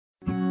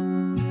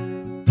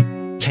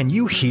Can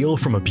you heal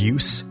from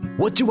abuse?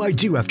 What do I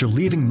do after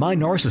leaving my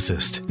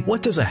narcissist?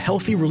 What does a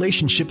healthy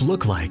relationship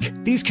look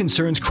like? These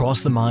concerns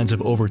cross the minds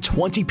of over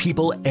 20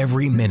 people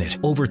every minute,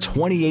 over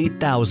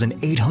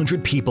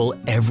 28,800 people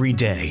every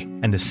day.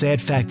 And the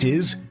sad fact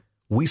is,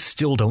 we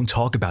still don't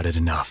talk about it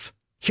enough.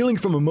 Healing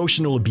from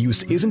emotional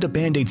abuse isn't a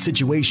band-aid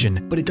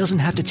situation, but it doesn't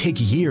have to take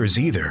years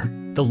either.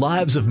 The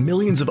lives of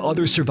millions of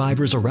other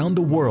survivors around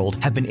the world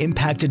have been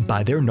impacted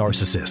by their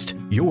narcissist.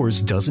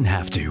 Yours doesn't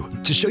have to.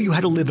 To show you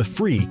how to live a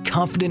free,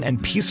 confident,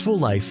 and peaceful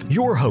life,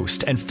 your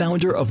host and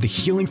founder of the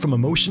Healing from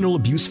Emotional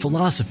Abuse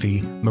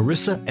philosophy,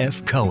 Marissa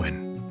F.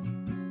 Cohen.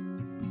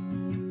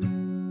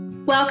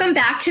 Welcome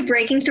back to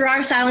Breaking Through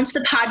Our Silence,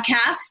 the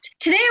podcast.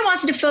 Today I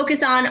wanted to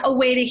focus on a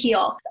way to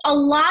heal. A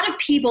lot of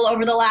people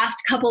over the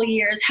last couple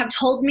years have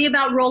told me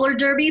about roller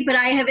derby, but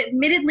I have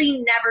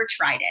admittedly never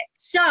tried it.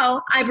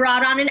 So I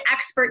brought on an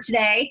expert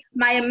today,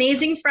 my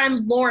amazing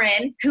friend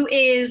Lauren, who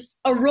is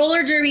a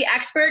roller derby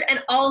expert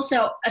and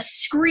also a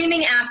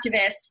screaming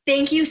activist.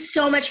 Thank you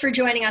so much for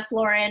joining us,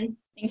 Lauren.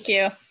 Thank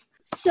you.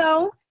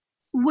 So,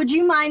 would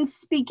you mind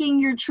speaking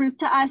your truth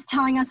to us,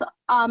 telling us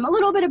a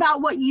little bit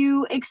about what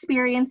you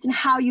experienced and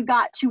how you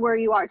got to where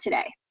you are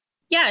today?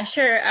 Yeah,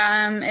 sure.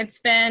 It's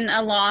been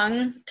a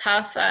long,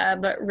 tough,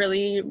 but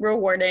really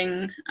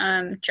rewarding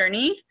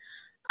journey.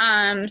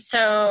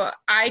 So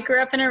I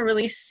grew up in a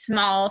really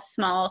small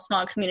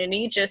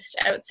community just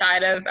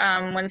outside of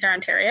Windsor,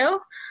 Ontario.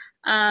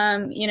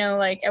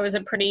 I was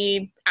a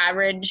pretty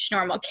average,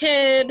 normal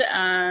kid,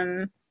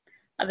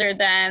 other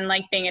than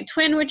like being a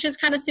twin, which is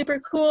kind of super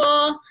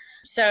cool.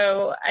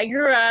 So I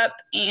grew up,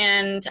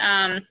 and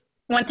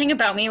one thing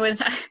about me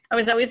was I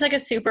was always like a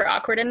super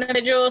awkward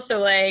individual. So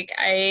like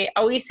I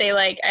always say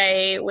like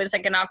I was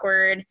like an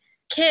awkward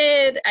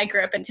kid. I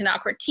grew up into an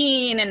awkward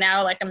teen, and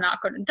now like I'm an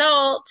awkward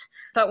adult.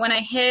 But when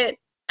I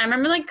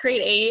remember like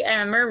grade 8, I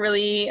remember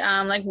really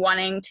like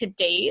wanting to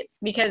date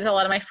because a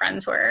lot of my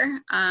friends were,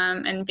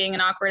 and being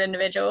an awkward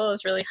individual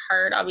was really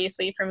hard,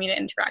 obviously, for me to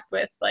interact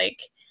with like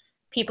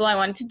people I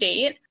wanted to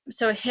date.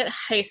 So I hit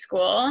high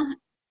school.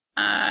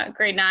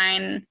 Grade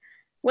 9,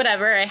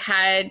 whatever, I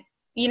had,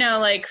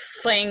 like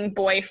fling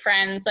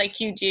boyfriends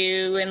like you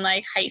do in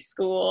like high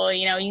school,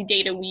 you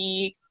date a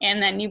week and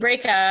then you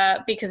break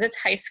up because it's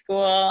high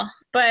school.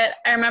 But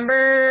I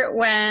remember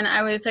when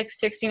I was like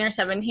 16 or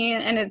 17,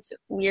 and it's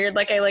weird,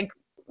 like I like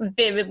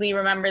vividly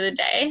remember the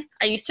day.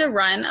 I used to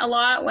run a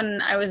lot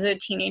when I was a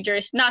teenager,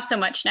 not so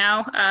much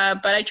now,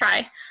 but I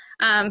try.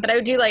 But I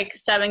would do like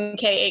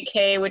 7K,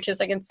 8K, which is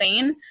like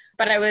insane.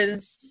 But I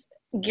was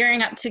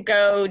gearing up to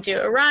go do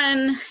a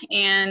run,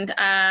 and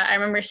I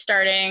remember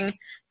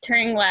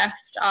turning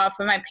left off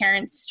of my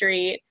parents'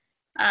 street.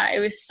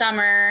 It was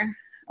summer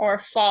or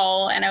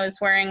fall, and I was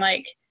wearing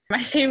like my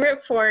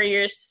favorite 4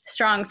 Years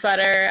Strong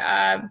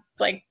sweater,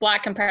 like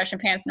black compression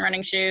pants and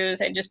running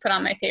shoes. I just put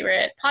on my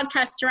favorite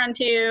podcast to run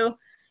to,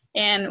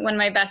 and when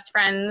my best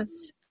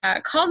friends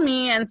called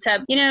me and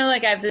said,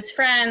 like I have this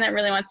friend that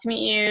really wants to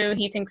meet you.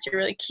 He thinks you're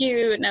really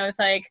cute. And I was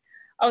like,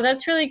 oh,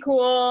 that's really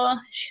cool.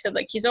 She said,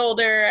 like, he's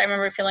older. I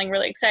remember feeling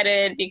really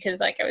excited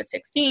because, like, I was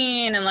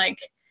 16, and, like,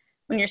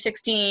 when you're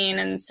 16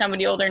 and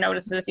somebody older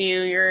notices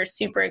you, you're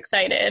super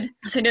excited.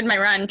 So I did my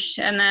lunch,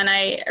 and then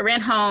I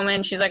ran home,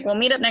 and she's like, well,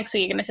 meet up next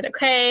week. And I said,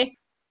 okay.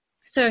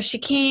 So she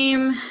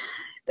came.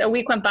 A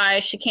week went by.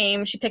 She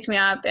came. She picked me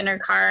up in her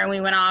car, and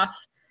we went off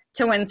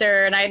to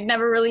Windsor. And I'd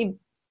never really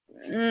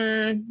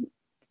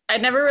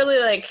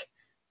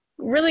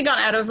really gone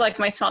out of like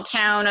my small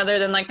town other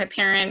than like my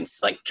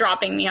parents like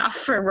dropping me off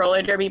for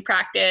roller derby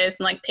practice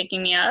and like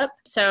picking me up.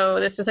 So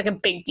this was like a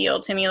big deal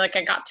to me. Like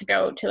I got to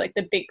go to like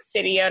the big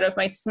city out of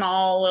my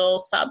small little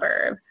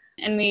suburb.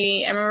 And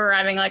I remember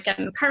arriving like at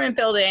an apartment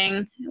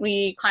building.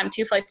 We climbed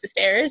 2 flights of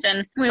stairs,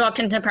 and we walked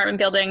into the apartment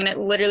building, and it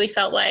literally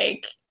felt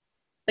like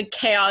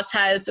chaos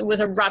was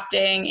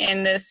erupting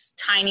in this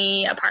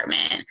tiny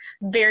apartment.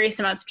 Various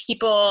amounts of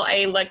people.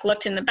 I like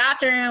looked in the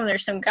bathroom.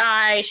 There's some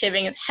guy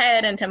shaving his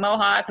head into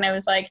mohawk, and I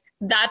was like,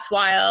 that's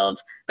wild.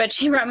 But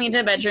she brought me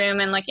into a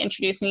bedroom and like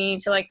introduced me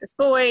to like this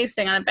boy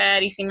sitting on a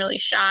bed. He seemed really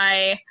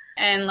shy.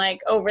 And like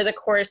over the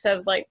course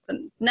of like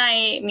the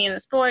night, me and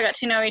this boy got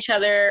to know each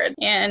other,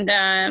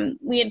 and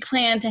we had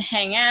planned to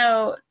hang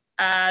out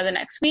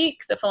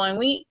the following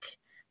week.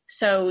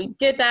 So we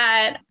did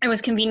that. It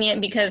was convenient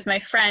because my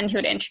friend who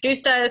had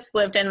introduced us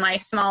lived in my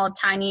small,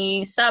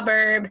 tiny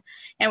suburb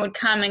and would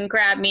come and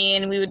grab me,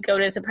 and we would go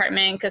to his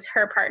apartment because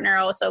her partner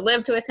also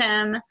lived with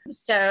him.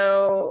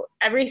 So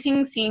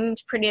everything seemed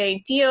pretty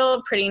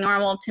ideal, pretty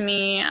normal to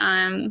me.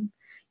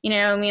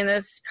 Me and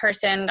this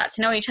person got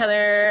to know each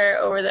other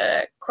over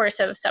the course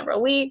of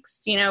several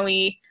weeks.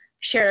 We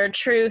shared our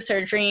truths,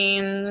 our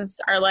dreams,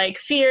 our like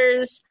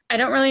fears. I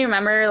don't really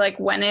remember like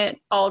when it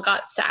all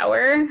got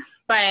sour,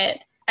 but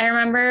I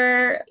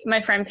remember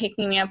my friend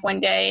picking me up one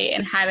day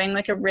and having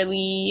like a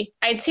really,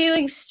 I'd say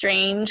like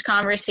strange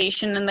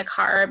conversation in the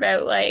car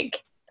about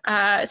like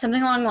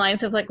something along the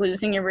lines of like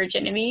losing your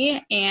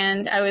virginity.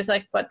 And I was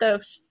like, what the,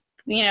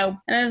 and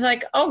I was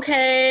like,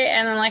 okay.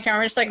 And then like, I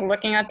remember just like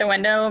looking out the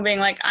window and being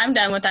like, I'm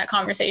done with that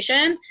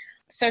conversation.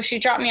 so she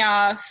dropped me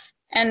off,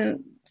 and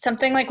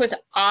something like was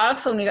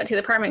off when we got to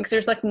the apartment, because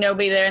there's like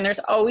nobody there, and there's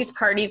always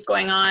parties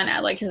going on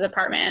at like his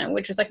apartment,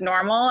 which was like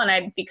normal, and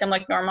I'd become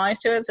like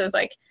normalized to it. So it was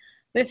like,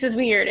 this is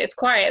weird. It's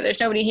quiet. There's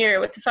nobody here.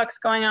 What the fuck's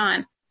going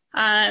on?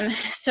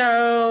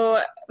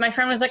 So my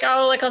friend was like,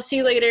 oh, like, I'll see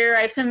you later.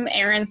 I have some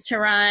errands to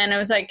run. I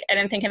was like, I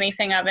didn't think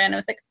anything of it. And I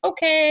was like,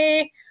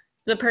 okay.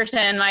 The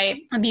person, my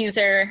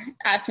abuser,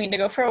 asked me to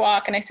go for a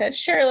walk, and I said,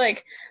 sure,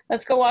 like,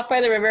 let's go walk by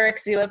the river,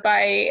 because he lived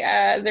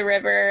by the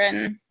river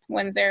in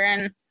Windsor.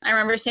 And I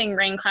remember seeing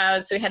rain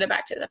clouds, so we headed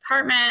back to the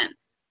apartment.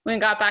 When we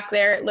got back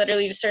there, it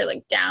literally just started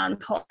like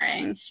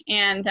downpouring.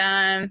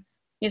 And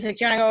he's like,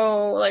 do you want to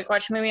go like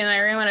watch a movie in my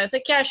room? And I was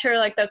like, yeah, sure,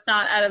 like, that's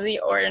not out of the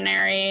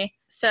ordinary.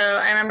 So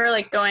I remember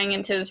like going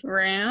into his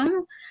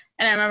room,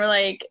 and I remember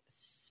like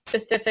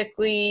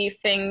specifically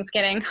things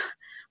getting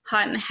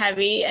hot and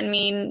heavy, and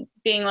me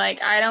being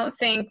like, I don't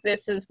think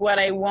this is what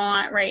I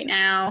want right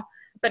now,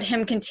 but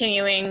him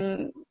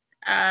continuing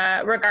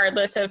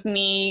regardless of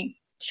me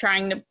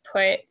trying to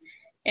put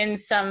in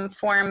some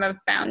form of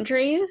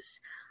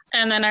boundaries.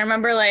 And then I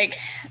remember like,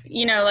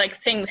 you know,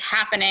 like things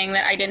happening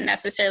that I didn't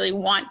necessarily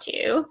want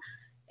to,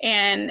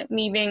 and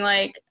me being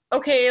like,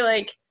 okay,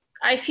 like,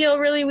 I feel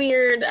really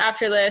weird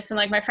after this. And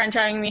like my friend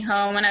driving me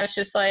home, and I was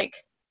just like,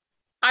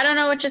 I don't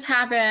know what just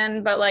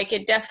happened, but like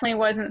it definitely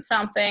wasn't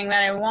something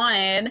that I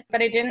wanted.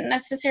 But I didn't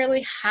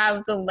necessarily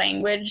have the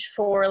language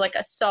for like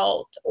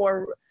assault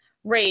or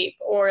rape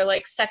or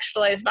like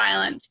sexualized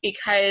violence,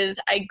 because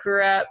I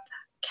grew up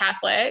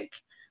Catholic.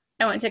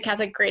 I went to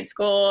Catholic grade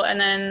school, and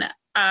then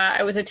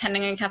I was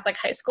attending a Catholic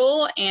high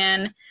school,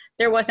 and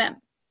there wasn't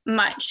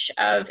much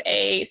of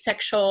a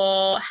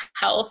sexual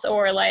health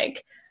or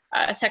like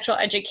a sexual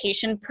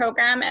education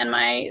program in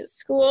my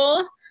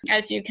school.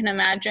 As you can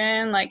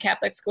imagine, like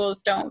Catholic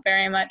schools don't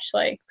very much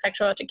like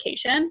sexual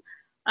education.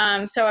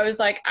 So I was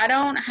like, I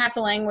don't have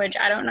the language.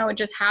 I don't know what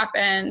just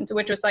happened,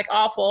 which was like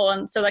awful.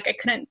 And so like I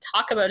couldn't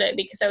talk about it,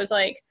 because I was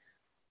like,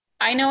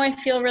 I know I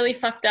feel really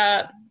fucked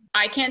up.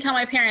 I can't tell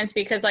my parents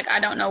because like I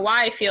don't know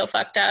why I feel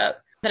fucked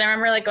up. But I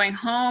remember like going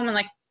home and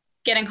like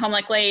getting home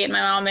like late, and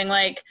my mom being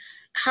like,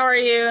 how are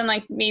you? And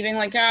like me being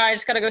like, oh, I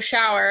just gotta go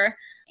shower.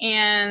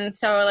 And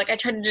so like I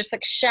tried to just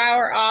like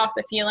shower off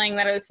the feeling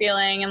that I was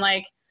feeling, and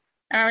like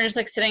I remember just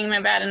like sitting in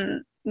my bed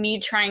and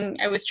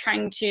I was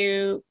trying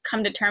to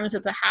come to terms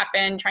with what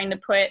happened, trying to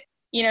put,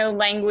 you know,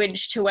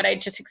 language to what I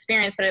just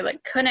experienced, but I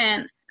like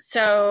couldn't.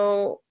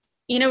 So,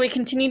 you know, we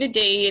continued to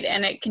date,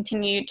 and it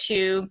continued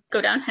to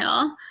go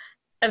downhill.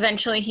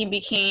 Eventually he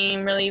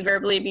became really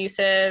verbally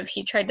abusive.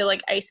 He tried to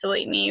like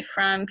isolate me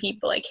from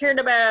people I cared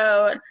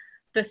about.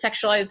 The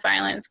sexualized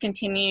violence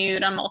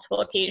continued on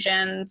multiple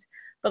occasions,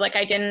 but like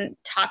I didn't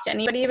talk to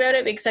anybody about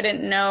it, because I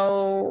didn't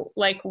know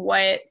like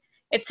what,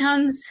 it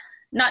sounds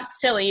not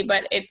silly,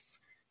 but it's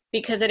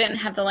because I didn't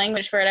have the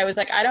language for it. I was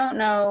like, I don't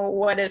know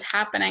what is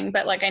happening,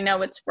 but like I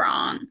know it's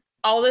wrong.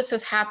 All this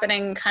was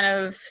happening kind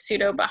of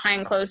pseudo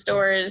behind closed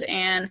doors,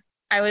 and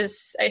I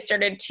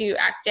started to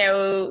act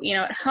out, you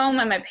know, at home,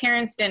 and my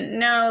parents didn't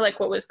know like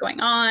what was going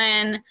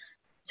on.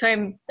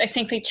 So I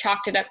think they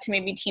chalked it up to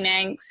maybe teen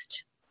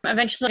angst.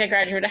 Eventually I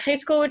graduated high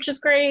school, which is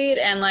great,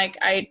 and like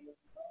I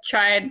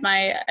tried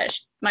my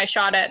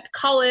shot at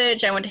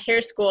college. I went to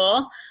hair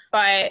school,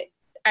 but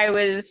I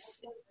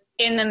was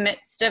in the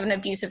midst of an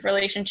abusive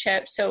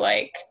relationship. So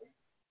like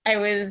I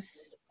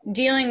was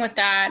dealing with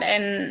that,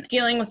 and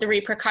dealing with the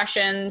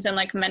repercussions, and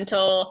like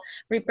mental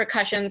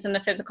repercussions and the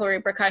physical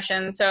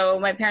repercussions. So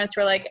my parents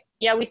were like,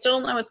 yeah, we still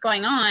don't know what's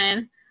going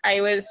on. I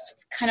was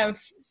kind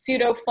of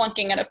pseudo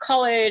flunking out of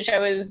college. I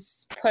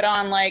was put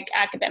on like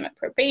academic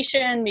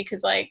probation,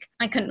 because like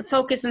I couldn't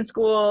focus in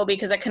school,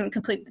 because I couldn't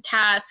complete the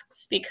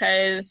tasks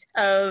because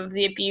of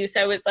the abuse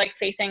I was like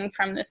facing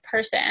from this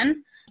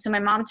person. So my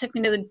mom took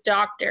me to the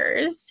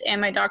doctors, and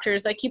my doctor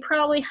was like, you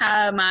probably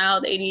have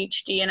mild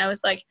ADHD. And I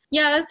was like,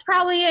 yeah, that's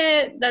probably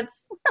it.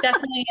 That's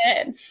definitely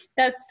it.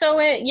 That's so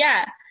it.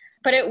 Yeah.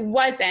 But it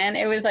wasn't.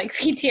 It was like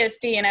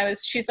PTSD. And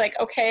she's like,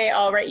 okay,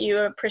 I'll write you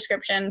a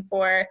prescription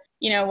for,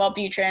 you know,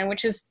 Wellbutrin,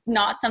 which is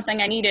not something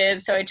I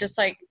needed. So I just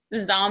like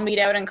zombied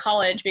out in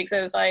college, because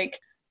I was like,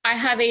 I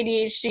have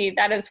ADHD.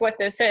 That is what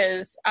this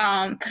is.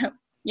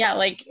 Yeah,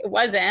 like it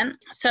wasn't.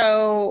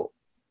 So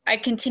I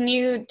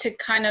continued to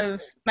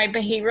my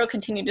behavioral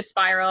continued to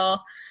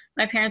spiral.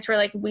 My parents were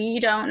like, we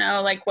don't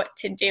know like what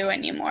to do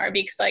anymore,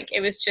 because like it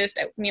was just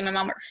me and my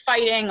mom were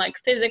fighting, like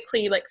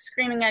physically, like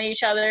screaming at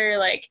each other,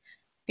 like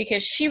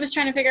because she was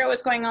trying to figure out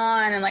what's going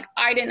on, and like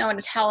I didn't know what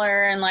to tell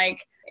her, and like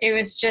it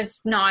was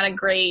just not a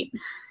great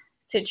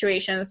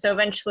situation. So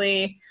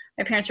eventually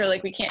my parents were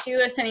like, we can't do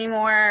this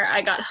anymore.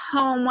 I got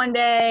home one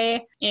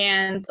day,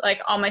 and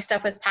like all my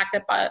stuff was packed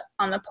up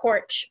on the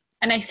porch.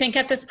 And I think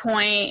at this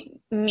point,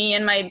 me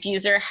and my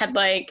abuser had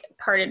like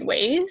parted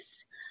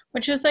ways,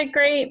 which was like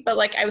great, but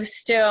like I was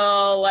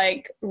still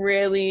like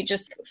really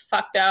just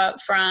fucked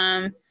up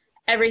from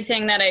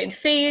everything that I had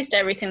faced,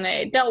 everything that I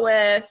had dealt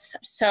with.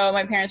 So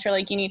my parents were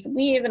like, you need to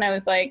leave. And I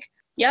was like,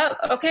 yep,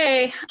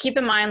 okay. Keep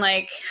in mind,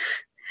 like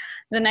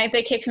the night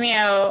they kicked me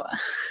out,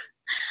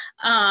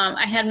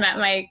 I had met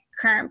my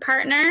current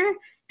partner,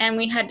 and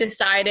we had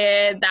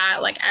decided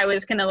that like I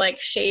was gonna like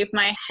shave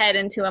my head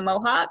into a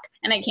mohawk,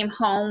 and I came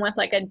home with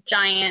like a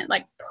giant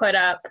like put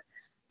up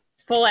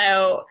full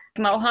out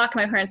mohawk.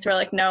 My parents were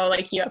like, no,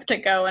 like you have to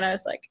go. And I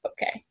was like,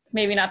 okay,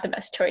 maybe not the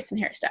best choice in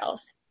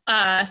hairstyles.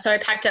 So I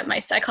packed up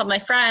I called my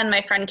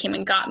friend came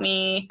and got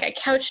me. I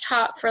couch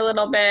hopped for a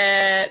little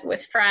bit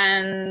with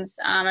friends.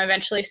 I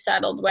eventually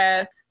settled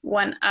with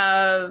one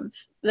of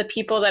the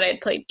people that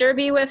I'd played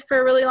derby with for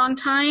a really long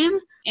time.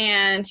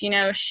 And, you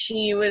know,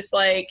 she was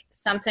like,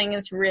 something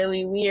is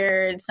really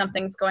weird.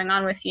 Something's going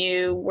on with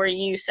you. Were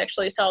you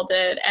sexually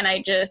assaulted? And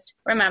I just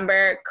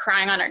remember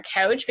crying on her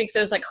couch because I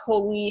was like,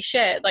 holy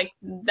shit, like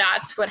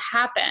that's what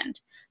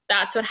happened.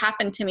 That's what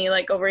happened to me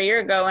like over a year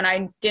ago, and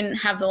I didn't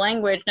have the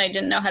language and I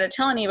didn't know how to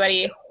tell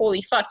anybody.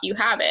 Holy fuck, you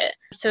have it.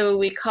 So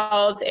we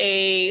called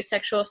a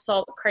sexual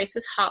assault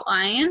crisis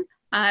hotline.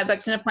 I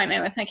booked an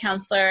appointment with my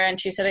counselor, and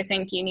she said, I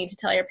think you need to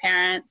tell your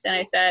parents. And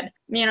I said,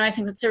 you know, I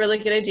think that's a really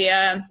good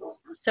idea.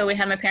 So we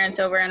had my parents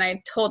over and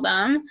I told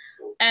them.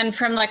 And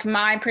from like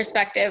my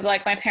perspective,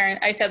 like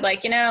I said,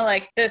 like, you know,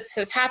 like this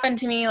has happened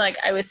to me. Like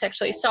I was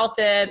sexually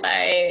assaulted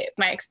by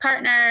my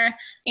ex-partner,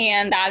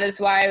 and that is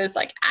why I was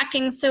like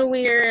acting so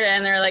weird.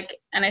 And they're like,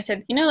 and I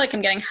said, you know, like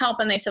I'm getting help.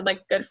 And they said,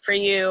 like, good for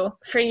you.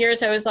 For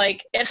years, I was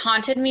like, it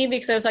haunted me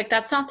because I was like,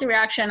 that's not the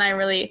reaction I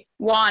really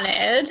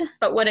wanted.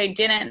 But what I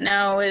didn't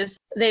know is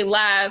they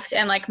left.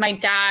 And like my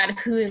dad,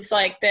 who's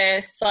like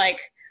this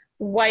like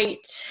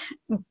white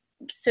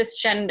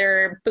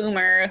cisgender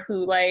boomer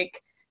who like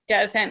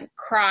doesn't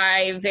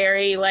cry,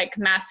 very like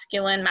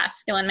masculine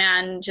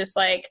man, just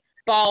like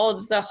bawled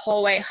the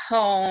whole way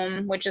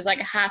home, which is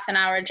like a half an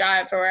hour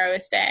drive from where I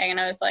was staying. And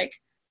I was like,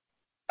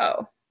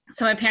 oh.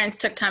 So my parents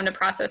took time to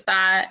process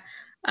that.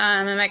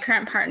 And my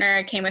current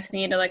partner came with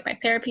me to like my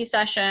therapy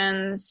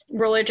sessions.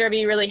 Roller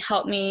derby really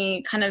helped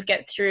me kind of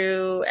get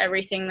through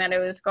everything that I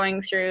was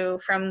going through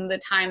from the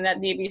time that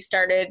the abuse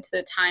started to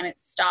the time it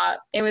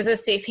stopped. It was a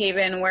safe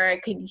haven where I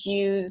could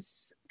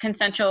use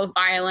consensual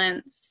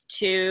violence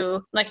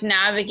to like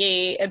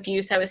navigate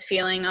abuse I was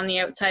feeling on the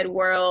outside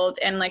world,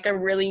 and like a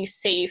really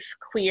safe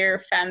queer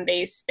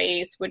femme-based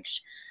space,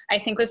 which I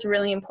think was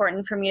really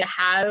important for me to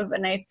have.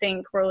 And I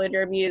think roller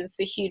derby is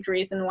a huge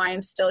reason why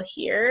I'm still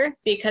here,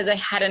 because I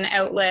had an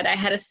outlet. I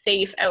had a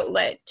safe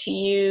outlet to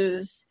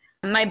use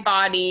my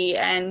body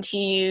and to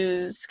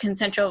use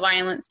consensual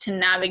violence to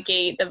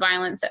navigate the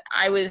violence that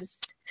I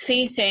was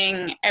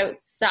facing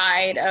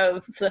outside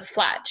of the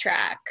flat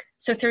track.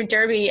 So through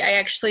derby, I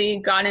actually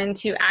got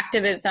into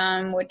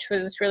activism, which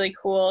was really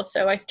cool.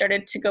 So I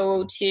started to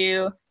go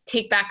to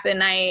Take Back the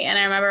Night. And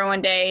I remember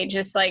one day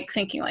just like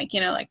thinking like,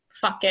 you know, like,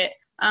 fuck it.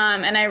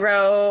 And I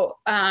wrote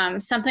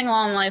something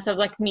along the lines of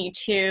like, me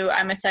too,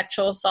 I'm a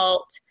sexual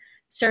assault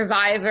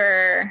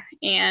survivor.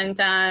 And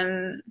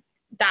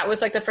that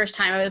was like the first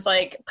time I was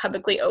like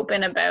publicly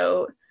open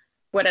about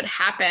what had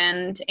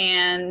happened.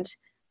 And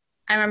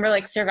I remember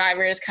like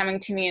survivors coming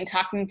to me and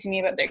talking to me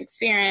about their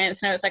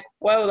experience. And I was like,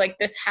 whoa, like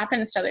this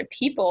happens to other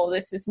people.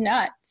 This is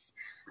nuts.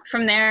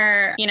 From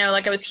there, you know,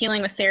 like I was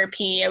healing with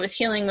therapy. I was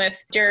healing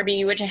with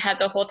derby, which I had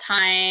the whole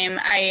time.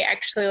 I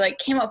actually like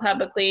came out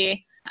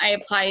publicly. I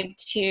applied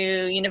to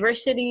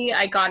university.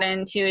 I got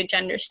into a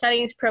gender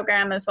studies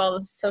program as well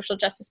as a social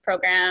justice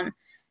program.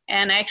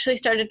 And I actually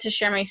started to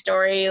share my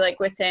story like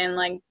within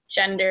like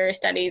gender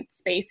studied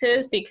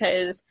spaces,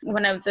 because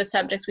one of the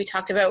subjects we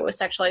talked about was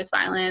sexualized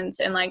violence.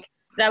 And like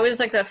that was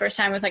like the first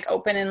time I was like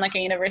open in like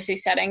a university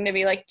setting to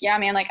be like, yeah,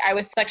 man, like I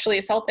was sexually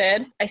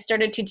assaulted. I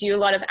started to do a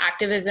lot of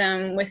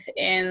activism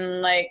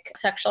within like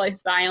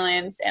sexualized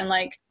violence and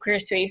like queer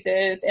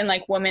spaces and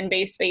like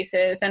women-based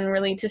spaces, and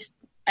really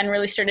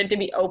started to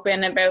be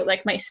open about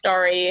like my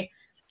story.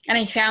 And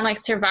I found like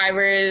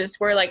survivors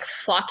were like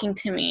flocking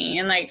to me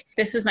and like,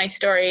 this is my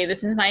story.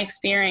 This is my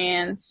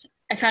experience.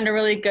 I found a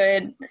really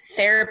good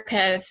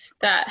therapist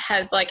that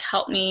has like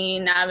helped me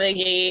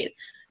navigate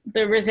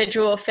the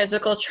residual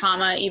physical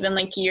trauma, even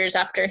like years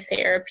after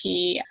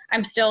therapy.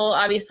 I'm still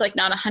obviously like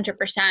not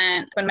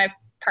 100%. When my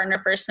partner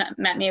first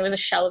met me, I was a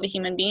shell of a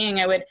human being.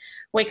 I would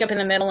wake up in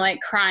the middle of the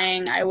night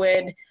crying. I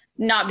would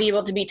not be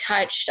able to be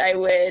touched.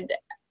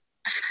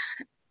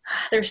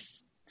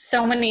 There's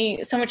so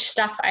much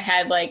stuff I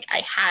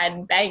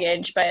had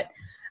baggage, but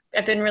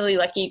I've been really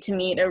lucky to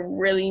meet a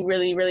really,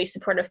 really, really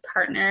supportive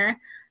partner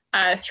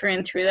through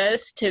and through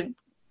this,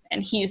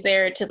 and he's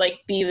there to like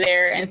be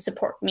there and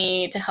support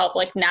me to help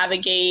like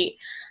navigate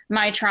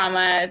my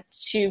trauma,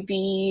 to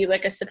be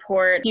like a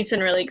support. He's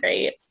been really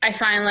great. I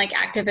find like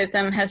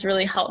activism has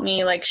really helped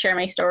me like share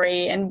my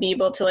story and be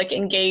able to like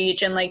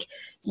engage and like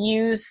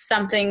use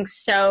something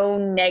so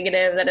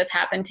negative that has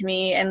happened to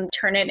me and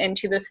turn it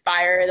into this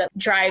fire that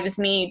drives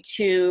me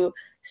to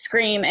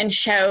scream and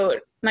shout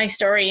my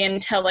story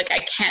until like I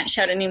can't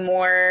shout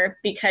anymore,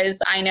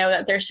 because I know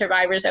that there's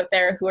survivors out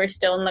there who are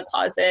still in the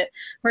closet,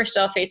 who are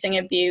still facing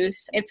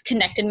abuse. It's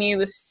connected me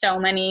with so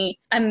many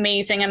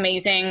amazing,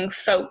 amazing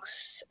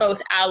folks,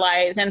 both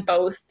allies and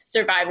both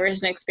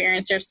survivors and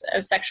experiencers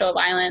of sexual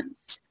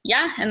violence.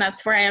 Yeah, and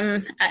that's where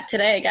I'm at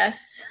today, I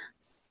guess.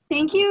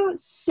 Thank you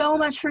so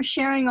much for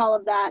sharing all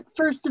of that.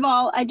 First of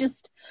all, I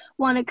just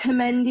want to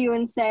commend you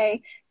and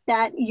say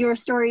that your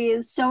story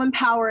is so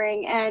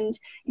empowering, and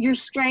your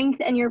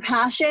strength and your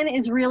passion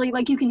is really,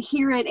 like, you can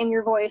hear it in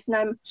your voice. And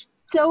I'm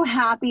so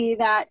happy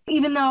that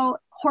even though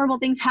horrible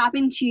things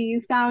happened to you,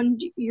 you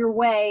found your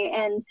way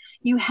and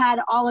you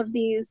had all of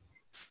these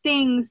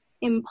things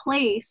in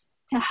place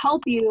to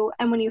help you.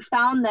 And when you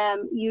found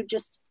them, you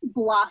just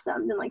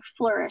blossomed and like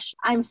flourished.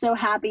 I'm so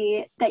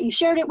happy that you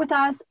shared it with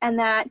us and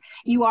that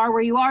you are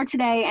where you are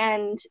today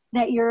and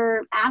that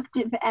you're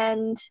active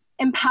and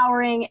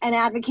empowering and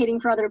advocating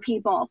for other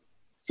people.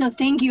 So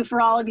thank you for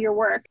all of your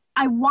work.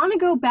 I want to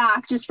go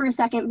back just for a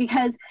second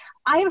because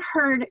I've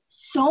heard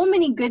so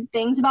many good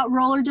things about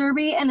roller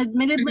derby, and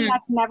admittedly,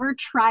 I've never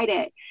tried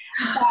it.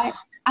 But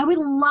I would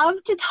love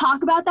to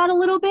talk about that a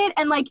little bit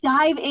and like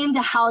dive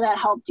into how that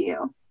helped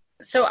you.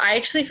 So I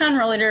actually found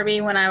roller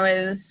derby when I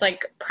was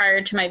like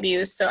prior to my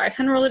abuse. So I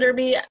found roller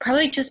derby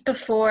probably just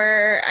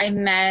before I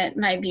met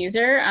my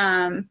abuser.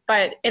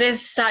 But it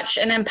is such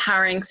an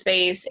empowering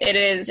space. It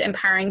is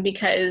empowering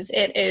because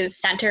it is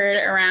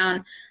centered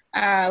around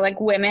like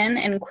women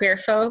and queer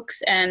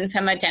folks and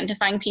femme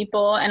identifying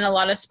people. And a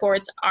lot of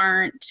sports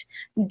aren't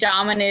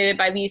dominated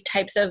by these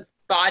types of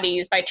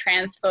bodies, by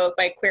trans folk,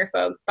 by queer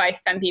folk, by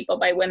femme people,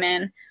 by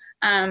women.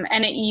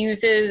 And it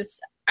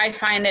uses, I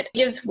find it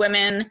gives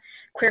women,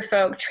 queer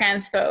folk,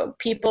 trans folk,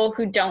 people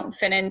who don't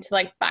fit into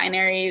like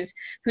binaries,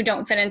 who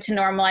don't fit into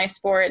normalized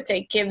sports.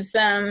 It gives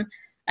them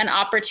an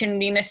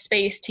opportunity and a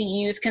space to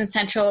use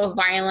consensual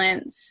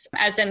violence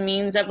as a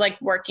means of like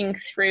working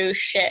through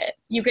shit.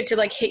 You get to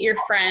like hit your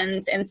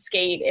friends and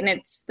skate, and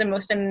it's the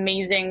most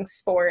amazing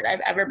sport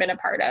I've ever been a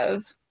part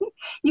of.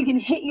 You can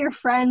hit your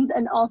friends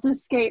and also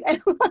skate. I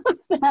love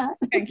that.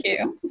 Thank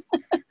you.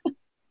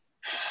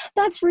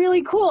 That's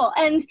really cool.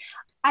 And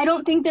I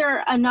don't think there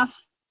are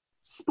enough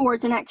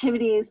sports and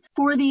activities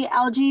for the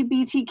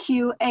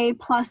LGBTQA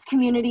plus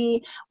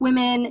community,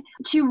 women,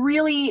 to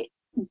really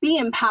be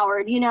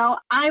empowered. You know,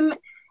 I'm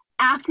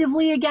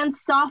actively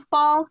against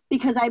softball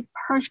because I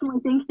personally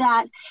think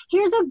that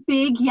here's a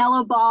big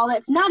yellow ball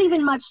that's not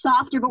even much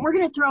softer, but we're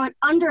going to throw it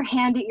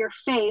underhand at your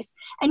face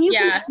and you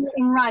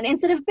can run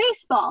instead of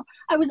baseball.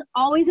 I was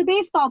always a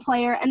baseball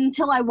player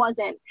until I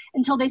wasn't,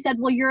 until they said,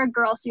 well, you're a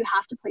girl, so you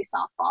have to play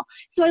softball.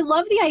 So I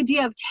love the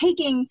idea of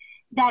taking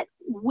that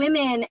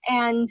women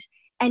and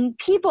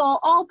people,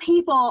 all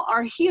people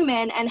are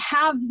human and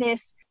have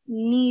this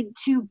need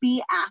to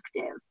be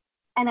active.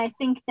 And I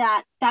think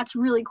that that's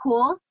really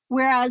cool.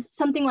 Whereas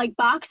something like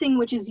boxing,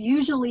 which is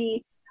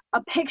usually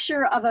a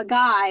picture of a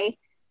guy,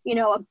 you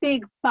know, a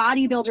big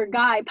bodybuilder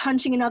guy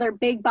punching another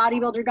big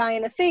bodybuilder guy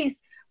in the face,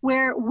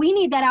 where we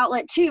need that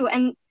outlet too.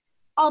 And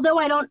although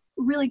I don't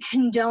really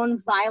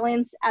condone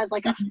violence as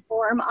like a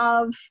form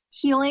of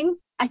healing,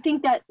 I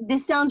think that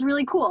this sounds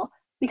really cool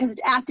because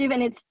it's active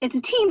and it's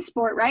a team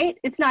sport, right?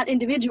 It's not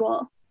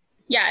individual.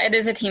 Yeah, it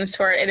is a team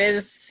sport. It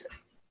is.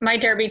 My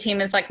derby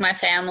team is like my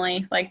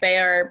family. Like they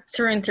are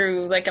through and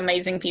through like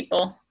amazing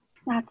people.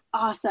 That's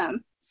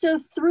awesome. So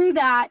through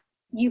that,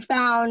 you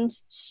found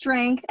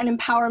strength and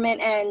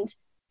empowerment and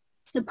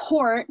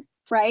support,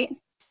 right?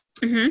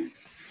 Mm-hmm.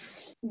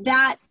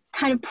 That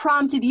kind of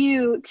prompted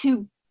you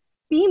to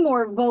be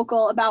more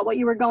vocal about what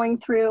you were going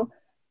through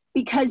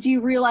because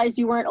you realized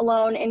you weren't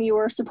alone and you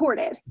were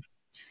supported.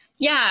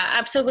 Yeah,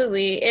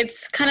 absolutely.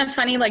 It's kind of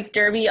funny, like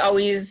derby I've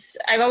always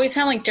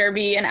found like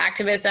derby and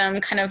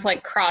activism kind of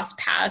like cross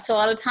paths a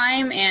lot of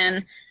time.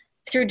 And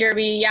through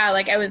derby, yeah,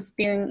 like I was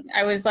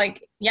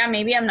like, yeah,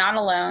 maybe I'm not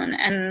alone.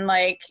 And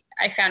like,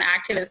 I found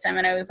activism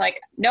and I was like,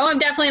 no, I'm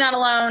definitely not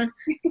alone.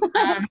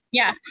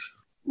 Yeah.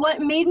 What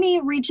made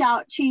me reach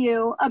out to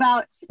you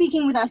about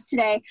speaking with us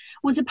today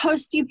was a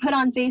post you put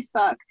on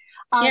Facebook.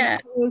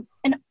 It was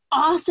an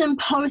awesome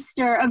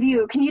poster of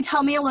you. Can you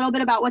tell me a little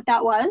bit about what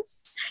that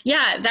was?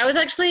 Yeah, that was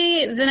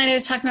actually the night I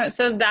was talking about.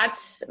 So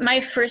that's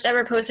my first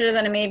ever poster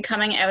that I made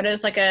coming out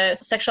as like a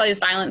sexualized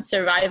violence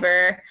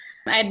survivor.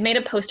 I had made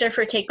a poster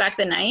for Take Back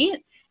the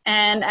Night,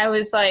 and I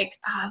was like,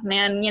 oh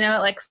man, you know,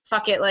 like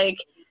fuck it, like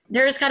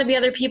there's got to be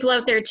other people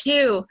out there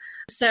too.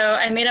 So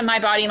I made a My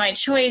Body, My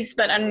Choice,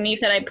 but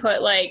underneath it I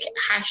put like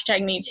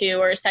 #MeToo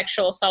or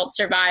sexual assault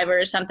survivor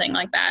or something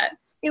like that.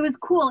 It was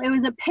cool. It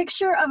was a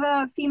picture of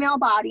a female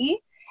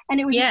body, and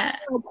it was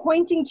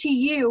pointing to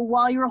you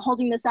while you were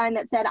holding the sign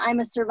that said, I'm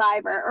a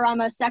survivor, or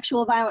I'm a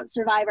sexual violence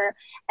survivor.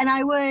 And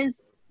I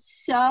was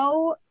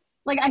so,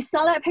 like, I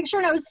saw that picture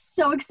and I was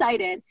so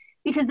excited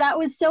because that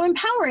was so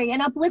empowering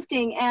and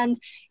uplifting. And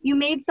you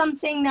made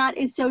something that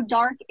is so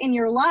dark in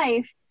your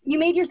life. You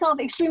made yourself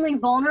extremely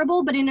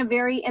vulnerable, but in a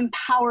very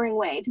empowering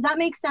way. Does that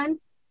make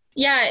sense?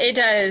 Yeah, it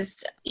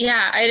does.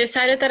 Yeah, I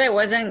decided that I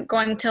wasn't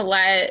going to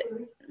let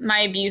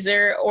my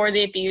abuser or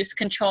the abuse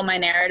control my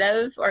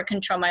narrative or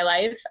control my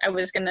life. I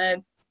was going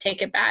to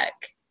take it back.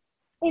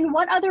 In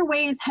what other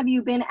ways have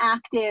you been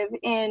active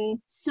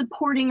in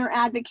supporting or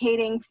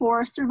advocating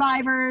for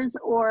survivors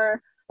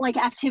or like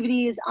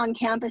activities on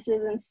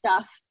campuses and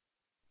stuff?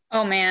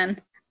 Oh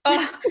man.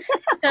 Oh,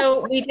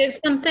 so we did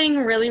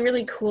something really,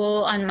 really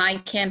cool on my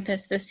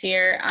campus this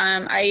year.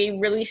 I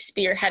really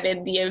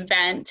spearheaded the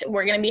event.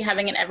 We're going to be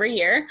having it every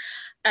year,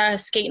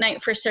 skate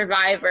night for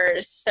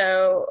survivors.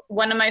 So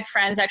one of my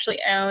friends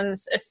actually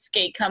owns a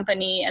skate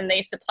company, and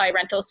they supply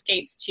rental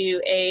skates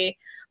to a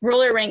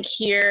roller rink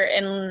here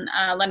in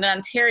London,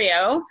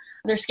 Ontario.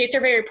 Their skates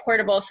are very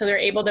portable, so they're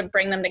able to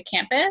bring them to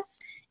campus.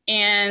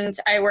 And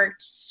I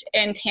worked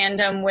in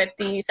tandem with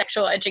the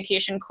sexual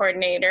education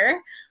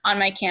coordinator on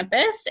my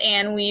campus,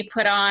 and we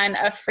put on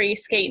a free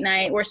skate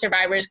night where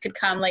survivors could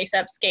come lace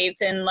up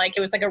skates, and like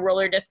it was like a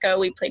roller disco.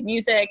 We played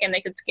music and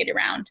they could skate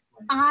around.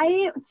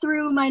 I,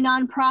 through my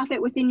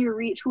nonprofit Within Your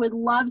Reach, would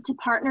love to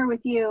partner with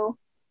you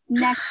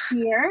next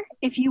year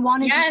if you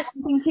want to do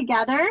something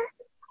together.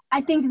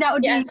 I think that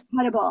would be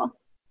incredible.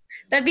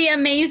 That'd be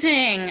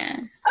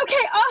amazing.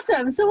 Okay,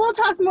 awesome. So we'll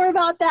talk more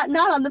about that,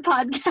 not on the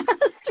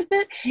podcast.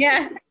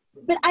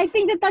 But I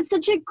think that that's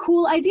such a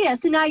cool idea.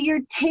 So now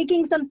you're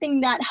taking something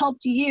that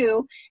helped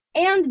you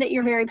and that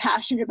you're very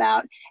passionate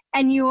about,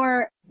 and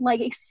you're like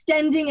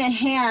extending a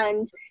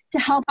hand to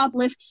help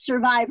uplift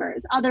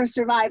survivors, other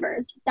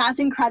survivors. That's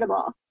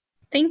incredible.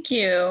 Thank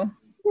you.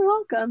 You're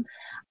welcome.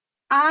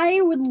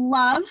 I would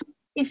love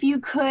if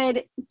you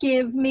could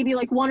give maybe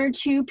like one or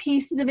two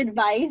pieces of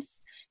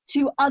advice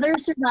to other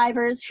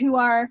survivors who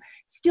are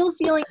still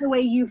feeling the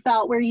way you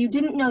felt, where you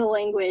didn't know the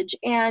language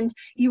and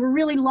you were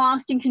really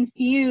lost and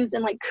confused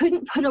and like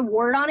couldn't put a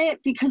word on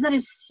it, because that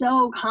is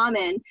so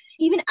common.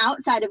 Even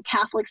outside of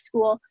Catholic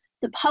school,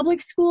 the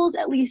public schools,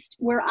 at least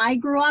where I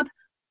grew up,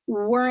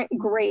 weren't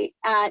great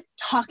at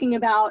talking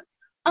about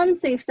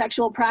unsafe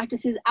sexual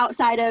practices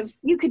outside of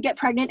you could get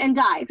pregnant and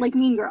die, like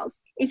Mean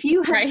Girls. If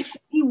you have,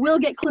 you will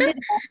get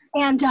chlamydia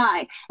and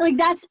die. Like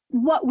that's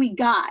what we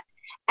got.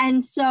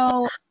 And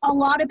so a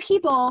lot of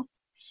people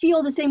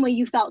feel the same way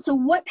you felt. So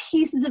what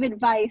pieces of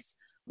advice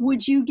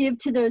would you give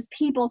to those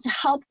people to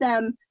help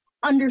them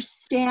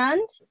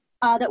understand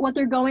that what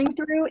they're going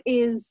through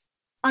is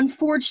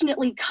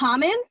unfortunately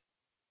common,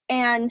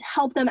 and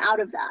help them out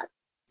of that?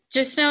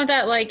 Just know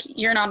that like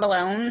you're not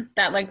alone,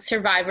 that like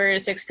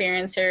survivors,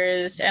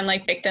 experiencers, and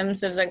like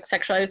victims of like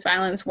sexualized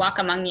violence walk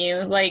among you.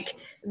 Like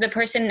the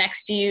person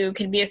next to you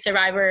could be a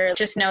survivor.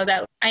 Just know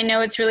that I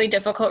know it's really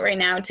difficult right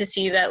now to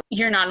see that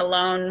you're not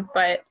alone,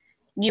 but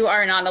you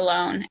are not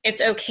alone. It's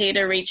okay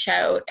to reach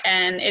out,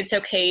 and it's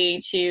okay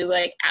to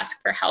like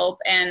ask for help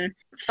and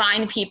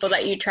find people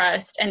that you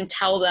trust and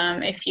tell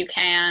them if you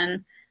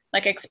can.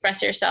 Like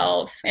express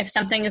yourself. If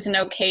something isn't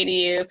okay to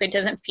you, if it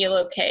doesn't feel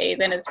okay,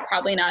 then it's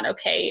probably not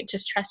okay.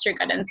 Just trust your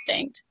gut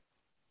instinct.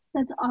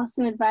 That's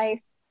awesome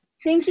advice.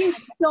 Thank you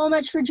so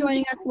much for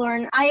joining us,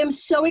 Lauren. I am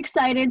so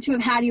excited to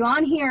have had you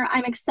on here.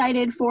 I'm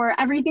excited for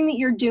everything that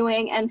you're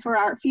doing and for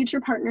our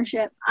future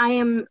partnership. I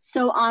am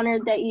so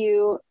honored that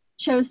you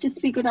chose to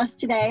speak with us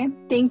today.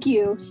 Thank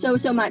you so,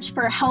 so much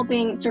for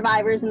helping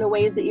survivors in the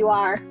ways that you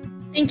are.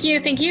 Thank you.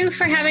 Thank you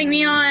for having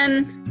me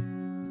on.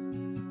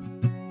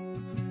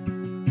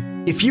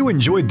 If you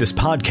enjoyed this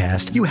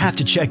podcast, you have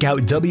to check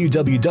out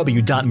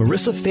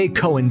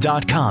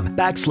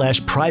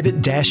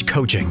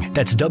www.marissafaycohen.com/private-coaching.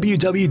 That's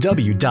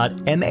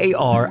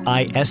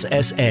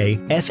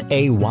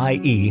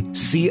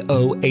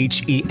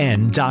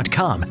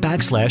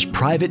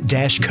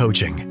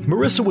www.marissafaycohen.com/private-coaching.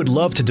 Marissa would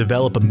love to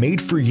develop a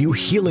made-for-you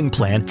healing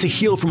plan to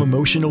heal from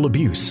emotional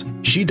abuse.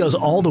 She does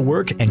all the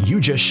work and you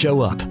just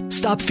show up.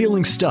 Stop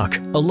feeling stuck,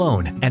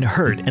 alone, and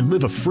hurt, and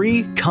live a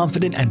free,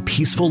 confident, and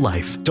peaceful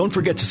life. Don't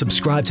forget to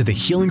subscribe to the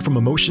Healing from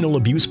Emotional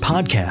Abuse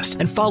podcast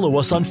and follow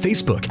us on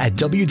Facebook at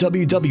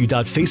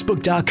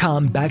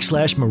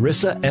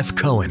www.facebook.com/Marissa F.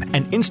 Cohen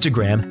and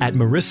Instagram at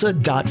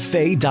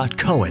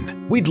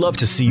marissa.fay.cohen. We'd love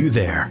to see you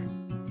there.